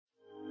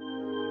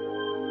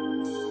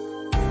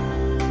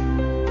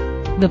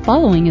The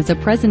following is a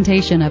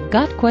presentation of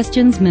Got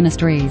Questions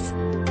Ministries.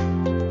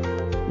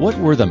 What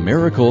were the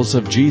miracles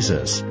of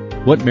Jesus?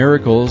 What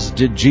miracles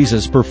did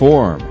Jesus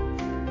perform?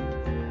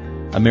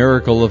 A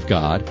miracle of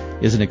God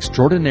is an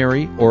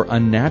extraordinary or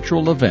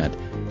unnatural event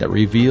that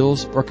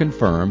reveals or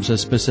confirms a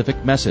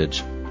specific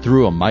message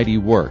through a mighty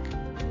work.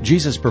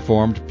 Jesus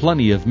performed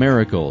plenty of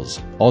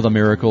miracles. All the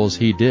miracles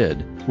he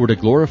did were to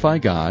glorify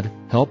God,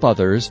 help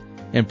others,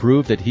 and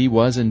prove that he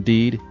was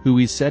indeed who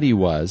he said he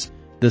was,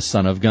 the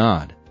Son of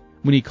God.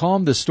 When he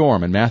calmed the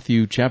storm in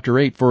Matthew chapter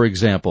 8, for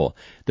example,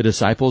 the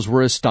disciples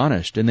were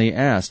astonished, and they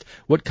asked,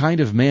 "What kind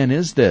of man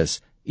is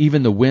this?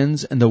 Even the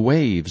winds and the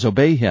waves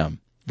obey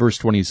him." Verse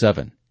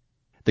 27.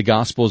 The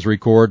Gospels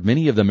record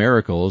many of the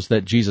miracles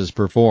that Jesus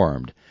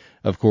performed.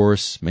 Of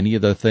course, many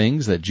of the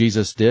things that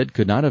Jesus did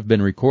could not have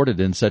been recorded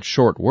in such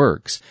short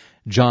works.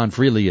 John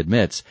freely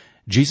admits,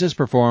 Jesus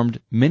performed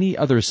many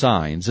other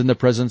signs in the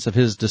presence of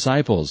his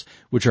disciples,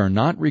 which are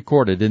not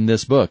recorded in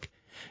this book.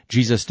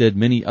 Jesus did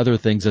many other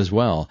things as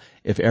well.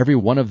 If every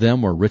one of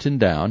them were written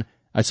down,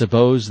 I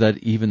suppose that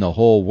even the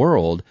whole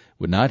world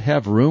would not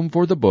have room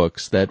for the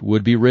books that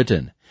would be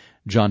written.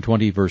 John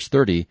 20 verse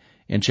 30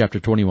 and chapter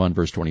 21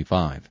 verse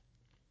 25.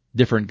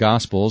 Different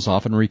Gospels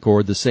often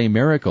record the same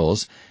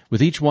miracles,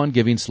 with each one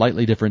giving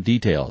slightly different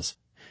details.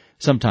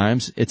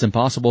 Sometimes it's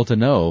impossible to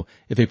know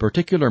if a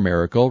particular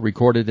miracle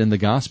recorded in the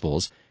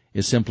Gospels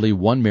is simply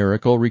one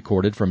miracle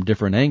recorded from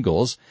different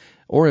angles,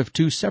 or if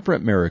two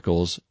separate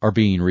miracles are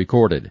being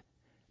recorded.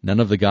 None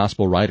of the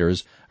Gospel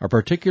writers are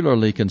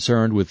particularly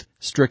concerned with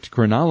strict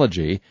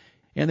chronology,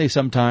 and they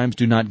sometimes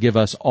do not give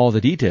us all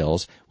the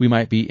details we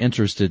might be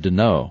interested to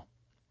know.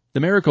 The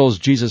miracles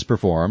Jesus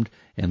performed,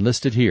 and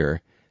listed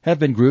here, have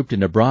been grouped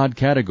into broad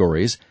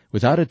categories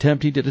without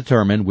attempting to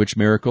determine which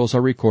miracles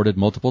are recorded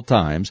multiple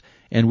times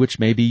and which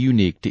may be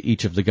unique to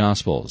each of the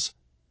Gospels.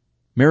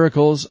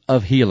 Miracles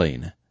of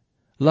healing.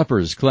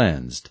 Lepers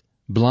cleansed.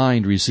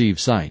 Blind receive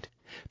sight.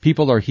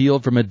 People are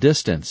healed from a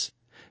distance.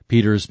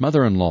 Peter's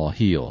mother-in-law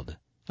healed.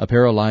 A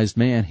paralyzed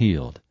man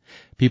healed.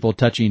 People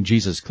touching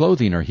Jesus'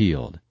 clothing are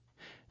healed.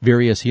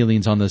 Various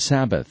healings on the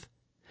Sabbath.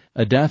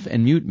 A deaf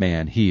and mute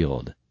man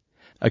healed.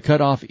 A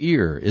cut-off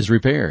ear is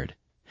repaired.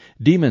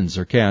 Demons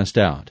are cast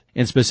out,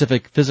 and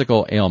specific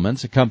physical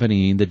ailments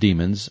accompanying the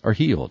demons are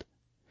healed.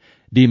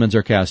 Demons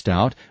are cast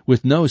out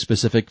with no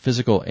specific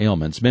physical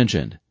ailments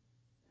mentioned.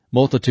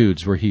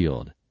 Multitudes were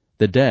healed.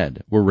 The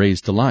dead were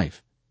raised to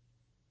life.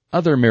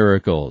 Other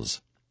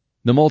miracles.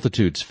 The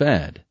multitudes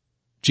fed.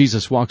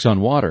 Jesus walks on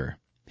water.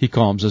 He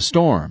calms a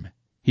storm.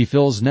 He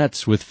fills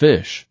nets with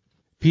fish.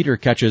 Peter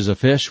catches a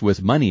fish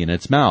with money in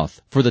its mouth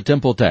for the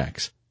temple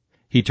tax.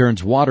 He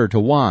turns water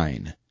to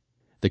wine.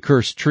 The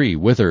cursed tree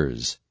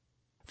withers.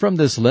 From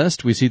this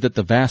list, we see that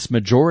the vast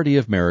majority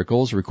of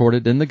miracles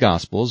recorded in the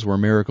Gospels were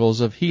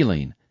miracles of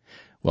healing.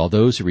 While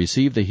those who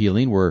received the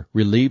healing were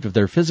relieved of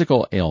their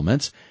physical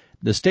ailments,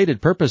 the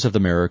stated purpose of the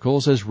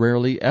miracles is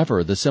rarely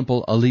ever the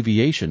simple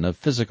alleviation of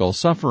physical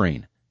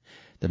suffering.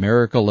 The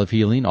miracle of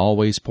healing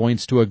always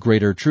points to a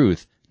greater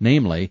truth,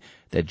 namely,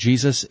 that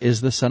Jesus is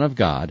the Son of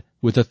God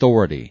with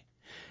authority.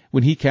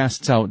 When he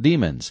casts out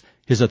demons,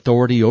 his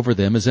authority over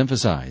them is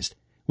emphasized.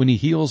 When he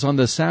heals on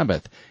the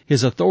Sabbath,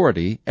 his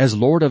authority as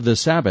Lord of the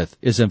Sabbath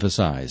is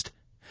emphasized.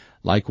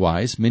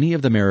 Likewise, many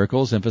of the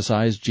miracles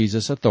emphasize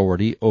Jesus'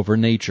 authority over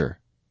nature.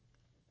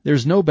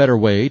 There's no better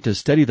way to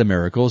study the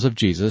miracles of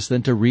Jesus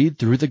than to read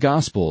through the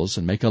Gospels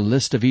and make a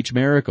list of each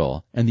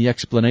miracle and the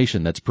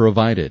explanation that's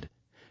provided.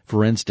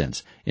 For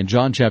instance, in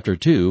John chapter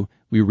 2,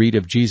 we read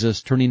of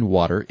Jesus turning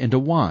water into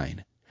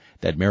wine.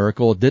 That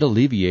miracle did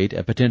alleviate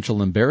a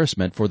potential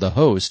embarrassment for the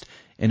host,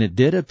 and it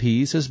did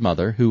appease his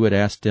mother who had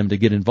asked him to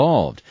get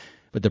involved.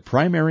 But the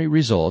primary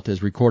result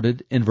is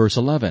recorded in verse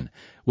 11.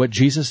 What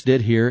Jesus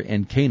did here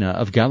in Cana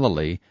of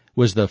Galilee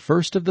was the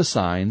first of the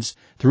signs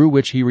through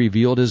which he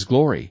revealed his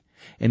glory,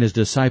 and his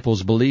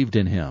disciples believed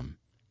in him.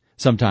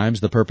 Sometimes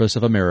the purpose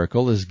of a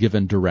miracle is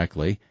given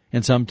directly,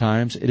 and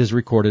sometimes it is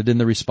recorded in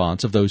the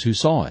response of those who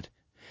saw it.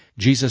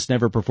 Jesus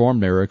never performed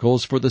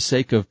miracles for the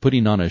sake of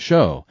putting on a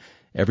show.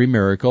 Every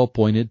miracle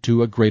pointed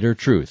to a greater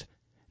truth.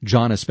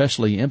 John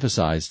especially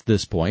emphasized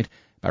this point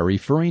by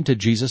referring to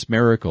Jesus'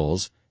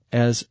 miracles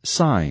as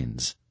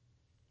signs.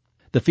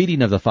 The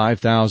feeding of the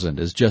 5,000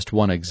 is just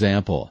one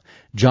example.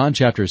 John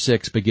chapter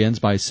 6 begins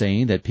by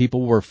saying that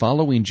people were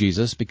following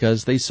Jesus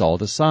because they saw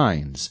the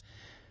signs.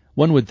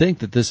 One would think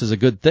that this is a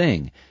good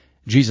thing.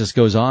 Jesus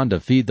goes on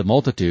to feed the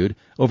multitude,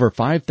 over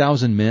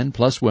 5,000 men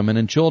plus women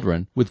and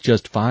children, with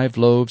just 5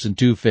 loaves and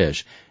 2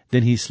 fish.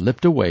 Then he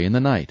slipped away in the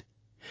night.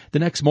 The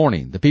next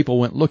morning, the people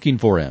went looking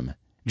for him.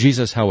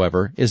 Jesus,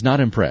 however, is not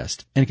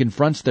impressed and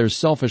confronts their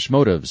selfish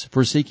motives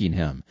for seeking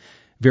him.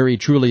 Very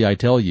truly I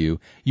tell you,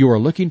 you are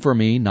looking for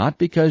me not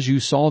because you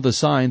saw the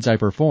signs I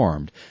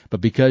performed, but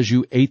because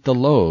you ate the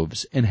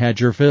loaves and had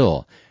your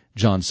fill.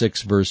 John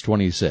 6 verse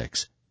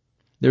 26.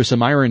 There's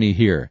some irony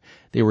here.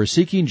 They were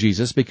seeking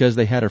Jesus because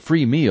they had a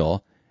free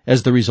meal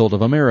as the result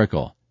of a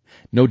miracle.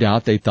 No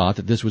doubt they thought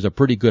that this was a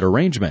pretty good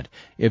arrangement.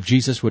 If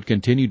Jesus would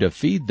continue to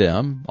feed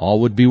them, all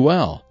would be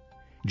well.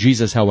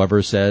 Jesus,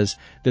 however, says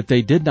that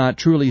they did not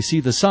truly see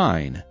the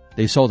sign.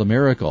 They saw the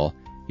miracle,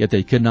 yet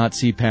they could not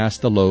see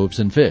past the loaves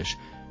and fish.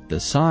 The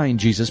sign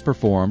Jesus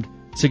performed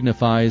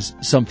signifies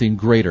something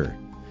greater.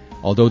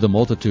 Although the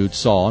multitude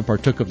saw and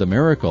partook of the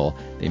miracle,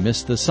 they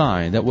missed the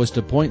sign that was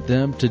to point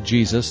them to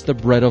Jesus, the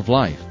bread of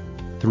life.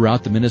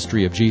 Throughout the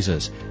ministry of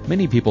Jesus,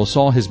 many people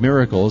saw his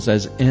miracles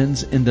as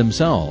ends in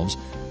themselves,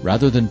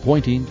 rather than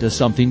pointing to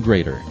something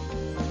greater.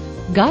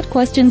 Got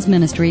Questions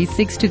Ministry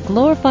seeks to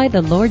glorify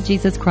the Lord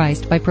Jesus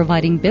Christ by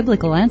providing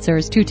biblical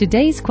answers to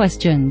today's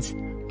questions.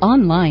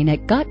 Online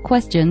at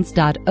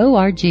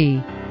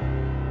GotQuestions.org.